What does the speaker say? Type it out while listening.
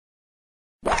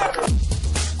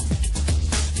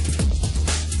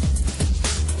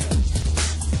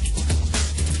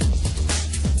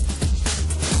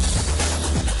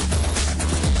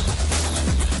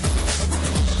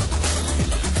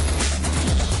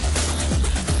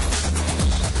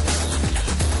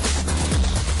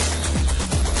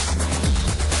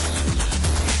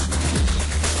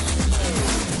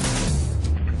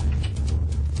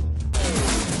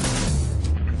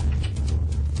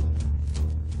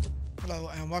Hello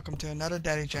and welcome to another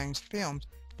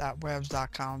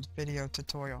DaddyJamesFilms.webs.com's video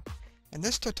tutorial. In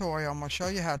this tutorial I'm going to show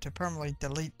you how to permanently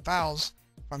delete files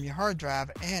from your hard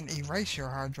drive and erase your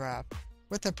hard drive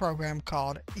with a program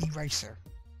called Eraser.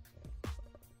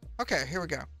 Okay, here we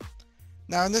go.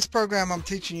 Now in this program I'm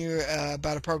teaching you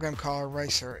about a program called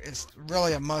Eraser. It's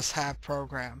really a must-have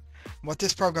program. What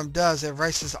this program does, it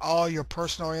erases all your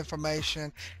personal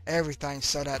information, everything,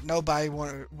 so that nobody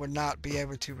would not be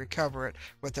able to recover it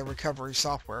with the recovery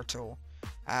software tool.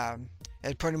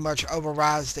 It pretty much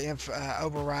overrides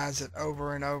overrides it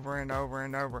over and over and over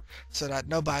and over, so that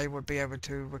nobody would be able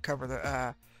to recover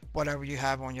the whatever you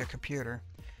have on your computer.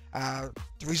 The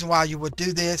reason why you would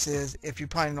do this is if you're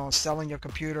planning on selling your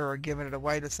computer or giving it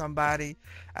away to somebody.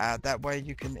 That way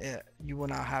you will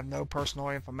not have no personal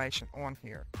information on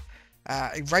here.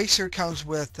 Eraser comes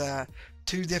with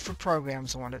two different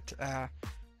programs on it.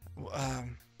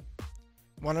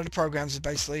 One of the programs is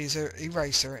basically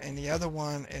Eraser, and the other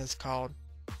one is called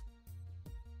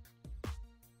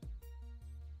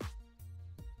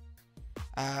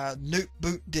Nuke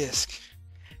Boot Disk.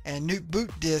 And Nuke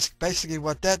Boot Disk, basically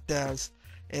what that does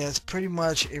is pretty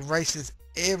much erases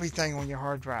everything on your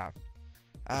hard drive.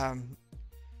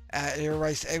 It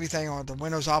erases everything on the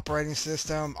Windows operating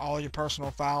system, all your personal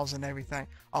files and everything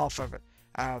off of it.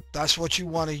 That's what you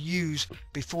want to use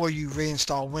before you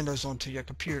reinstall Windows onto your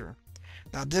computer.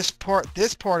 Now this part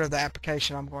of the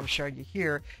application I'm going to show you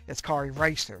here is called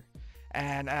Eraser.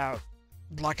 And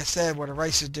like I said, what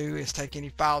Eraser do is take any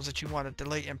files that you want to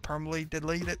delete and permanently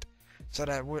delete it, so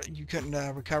that you couldn't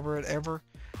recover it ever.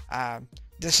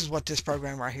 This is what this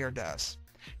program right here does.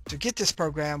 To get this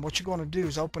program, what you're going to do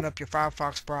is open up your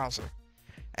Firefox browser,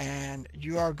 and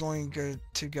you are going to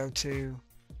go to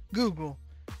Google,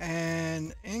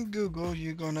 and in Google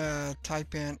you're going to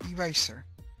type in Eraser.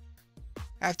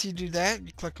 After you do that,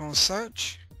 you click on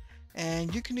search,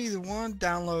 and you can either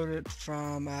download it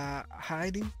from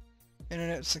Hiding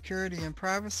Internet Security and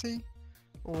Privacy,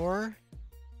 or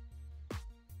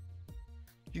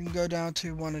you can go down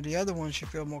to one of the other ones you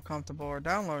feel more comfortable or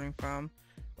downloading from.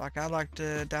 Like I like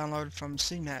to download it from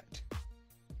CNET.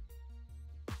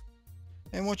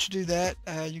 And once you do that,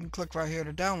 you can click right here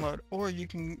to download, or you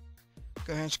can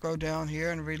go ahead and scroll down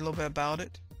here and read a little bit about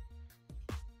it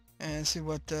and see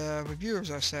what the reviewers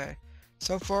are saying.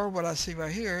 So far, what I see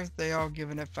right here, they all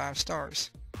giving it 5 stars.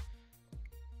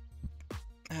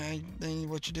 And then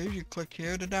what you do, you click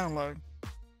here to download.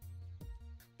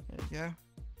 There you go.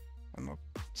 I'm going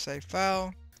to save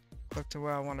file, click to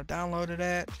where I want to download it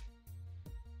at.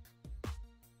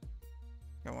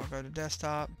 I want to go to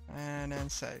desktop and then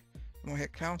save. I'm going to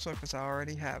hit cancel because I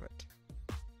already have it.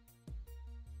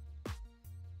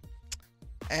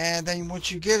 And then once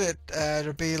you get it,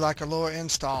 it'll be like a little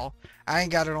install. I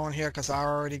ain't got it on here because I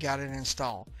already got it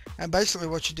installed. And basically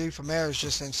what you do from there is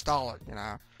just install it,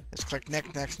 Just click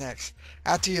next, next, next.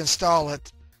 After you install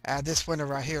it, this window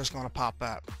right here is going to pop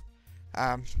up.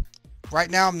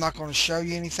 Right now I'm not going to show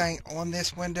you anything on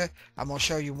this window. I'm going to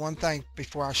show you one thing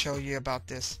before I show you about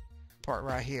this part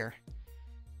right here.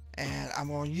 And I'm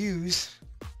going to use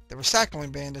the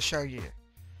recycling bin to show you.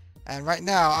 And right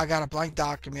now I got a blank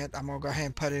document. I'm going to go ahead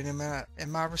and put it in my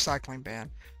recycling bin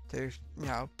to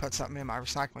put something in my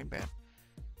recycling bin.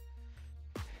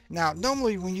 Now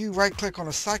normally when you right click on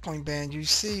a recycling bin, you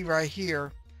see right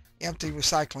here empty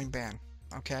recycling bin.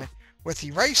 Okay. With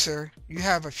Eraser, you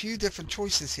have a few different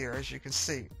choices here, as you can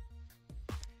see.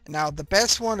 Now, the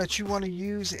best one that you want to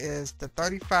use is the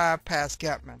 35 pass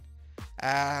Gutman.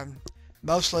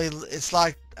 Mostly, it's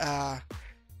like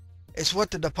it's what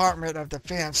the Department of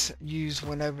Defense use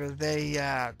whenever they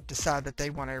decide that they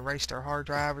want to erase their hard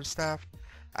drive and stuff.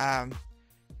 But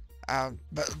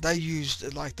they use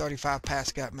like 35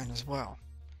 pass Gutman as well.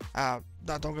 Now,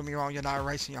 don't get me wrong, you're not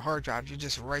erasing your hard drive. You're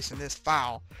just erasing this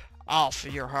file off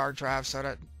of your hard drive so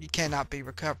that you cannot be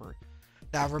recovered.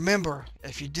 Now remember,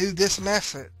 if you do this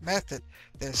method,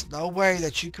 there's no way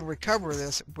that you can recover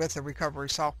this with a recovery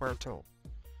software tool.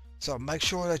 So make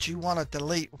sure that you want to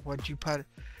delete what you put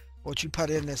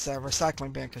in this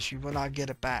recycling bin, because you will not get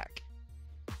it back.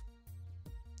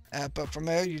 But from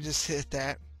there, you just hit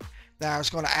that. Now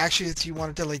it's going to ask you if you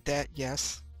want to delete that.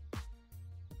 Yes.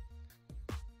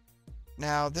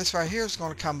 Now this right here is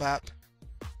going to come up,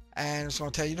 and it's going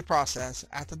to tell you the process.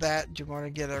 After that, you're going to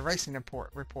get a erasing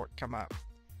report come up.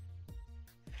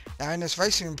 Now in this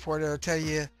erasing report, it'll tell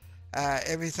you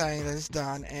everything that is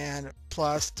done, and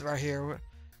plus right here,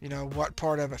 what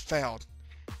part of it failed.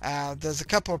 There's a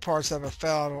couple of parts of it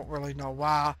failed. I don't really know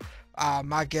why.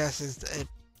 My guess is it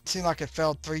seemed like it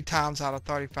failed 3 times out of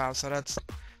 35, so that's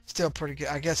still pretty good.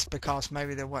 I guess because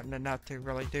maybe there wasn't enough to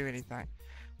really do anything.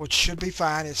 which should be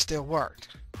fine. It still worked.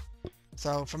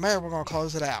 So from there, we're going to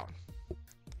close it out.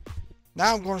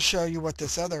 Now I'm going to show you what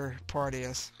this other part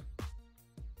is.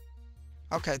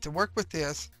 Okay, to work with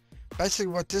this,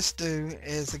 basically what this do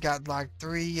is it got like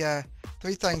three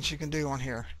things you can do on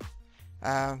here.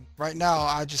 Right now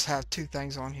I just have two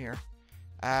things on here.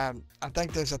 I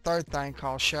think there's a third thing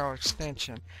called shell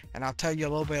extension, and I'll tell you a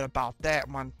little bit about that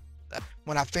when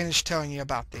I finish telling you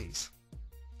about these.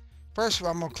 First,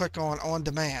 I'm going to click on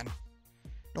demand.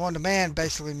 On demand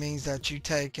basically means that you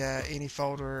take any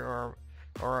folder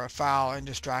or a file and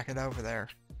just drag it over there,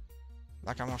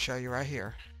 like I'm going to show you right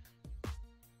here.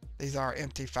 These are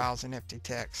empty files and empty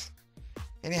text.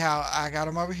 Anyhow, I got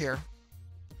them over here.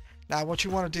 Now what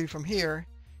you want to do from here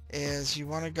is you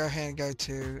want to go ahead and go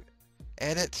to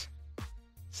edit,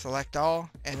 select all,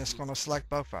 and it's going to select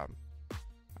both of them.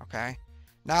 Okay,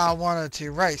 now I wanted to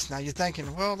erase. Now you're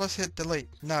thinking, well, let's hit delete.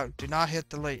 No, do not hit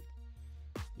delete.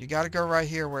 You got to go right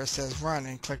here where it says run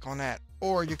and click on that,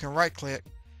 or you can right click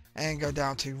and go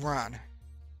down to run.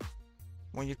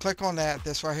 When you click on that,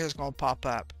 this right here is going to pop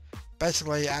up,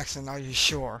 basically asking, are you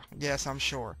sure? Yes, I'm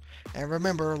sure. And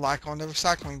remember, like on the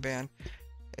recycling bin,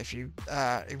 if you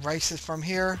erase it from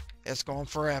here, it's gone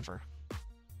forever.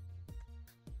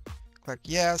 Click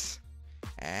yes,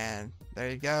 and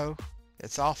there you go.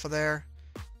 It's off of there,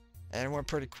 and it went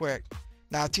pretty quick.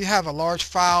 Now if you have a large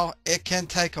file, it can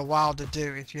take a while to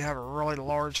do. If you have a really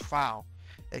large file,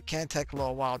 it can take a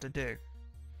little while to do.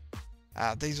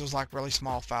 These was like really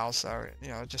small files, so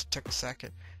it just took a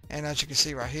second. And as you can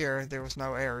see right here, there was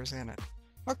no errors in it.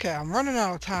 Okay, I'm running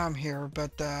out of time here,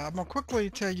 but I'm going to quickly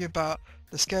tell you about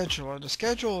the scheduler. The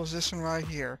schedule is this one right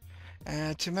here.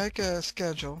 And to make a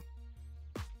schedule,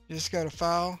 you just go to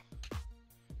File,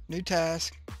 New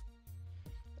Task,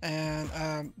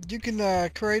 and you can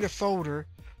create a folder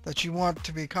that you want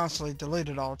to be constantly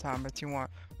deleted all the time if you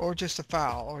want, or just a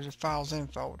file, or just files in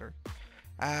folder.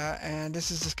 And this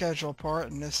is the schedule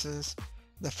part, and this is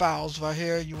the files right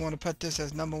here. You want to put this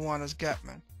as number 1 as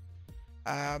Gutman.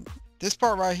 This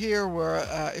part right here, where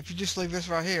if you just leave this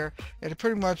right here, it'll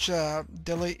pretty much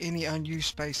delete any unused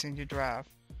space in your drive.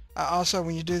 Also,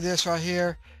 when you do this right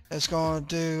here, it's going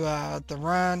to do the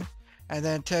run, and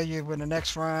then tell you when the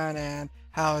next run and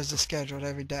how is it scheduled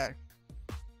every day.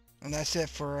 And that's it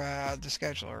for the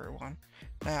scheduler one.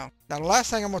 Now the last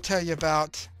thing I'm going to tell you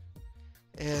about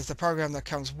is the program that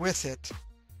comes with it,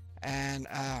 and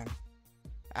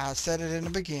I said it in the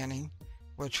beginning,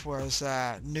 which was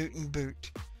Newton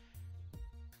Boot.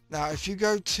 Now if you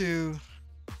go to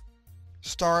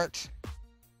Start,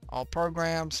 All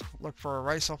Programs, look for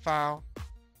Eraser File,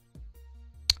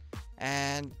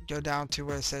 and go down to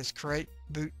where it says Create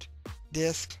Boot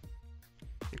Disk.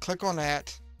 You click on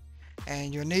that,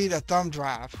 and you'll need a thumb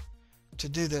drive to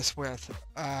do this with,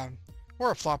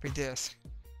 or a floppy disk.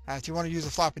 If you want to use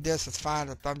a floppy disk, it's fine.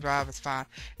 A thumb drive, it's fine.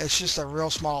 It's just a real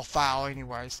small file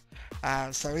anyways.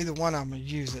 So either one of them, will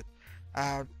use it.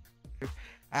 And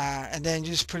then you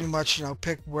just pretty much,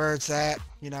 pick where it's at.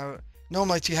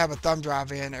 Normally if you have a thumb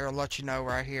drive in, it'll let you know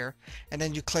right here. And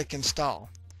then you click Install.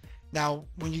 Now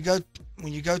when you go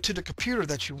to the computer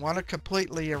that you want to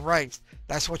completely erase,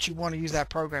 that's what you want to use that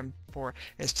program for,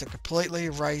 is to completely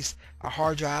erase a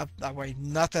hard drive. That way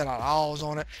nothing at all is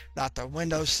on it, not the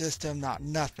Windows system, not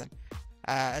nothing.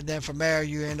 And then from there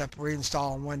you end up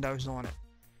reinstalling Windows on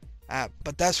it.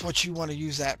 But that's what you want to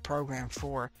use that program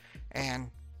for.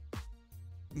 And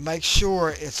make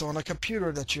sure it's on a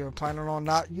computer that you're planning on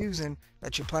not using,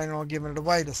 that you're planning on giving it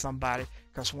away to somebody,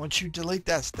 because once you delete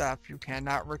that stuff, you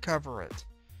cannot recover it.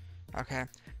 Okay,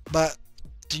 but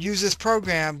to use this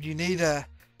program, you need to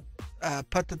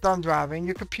put the thumb drive in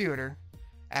your computer,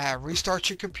 restart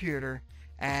your computer,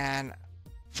 and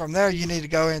from there you need to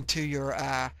go into your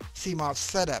CMOS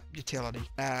setup utility,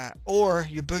 or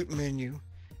your boot menu,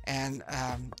 and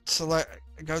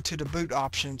go to the boot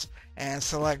options and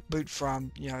select boot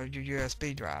from your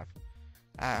USB drive,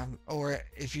 or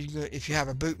if you have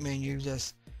a boot menu,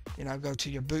 just go to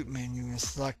your boot menu and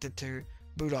select it to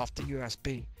boot off the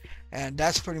USB. And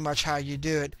that's pretty much how you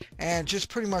do it, and just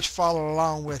pretty much follow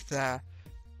along with the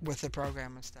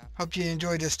program and stuff. Hope you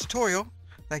enjoyed this tutorial.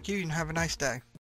 Thank you, and have a nice day.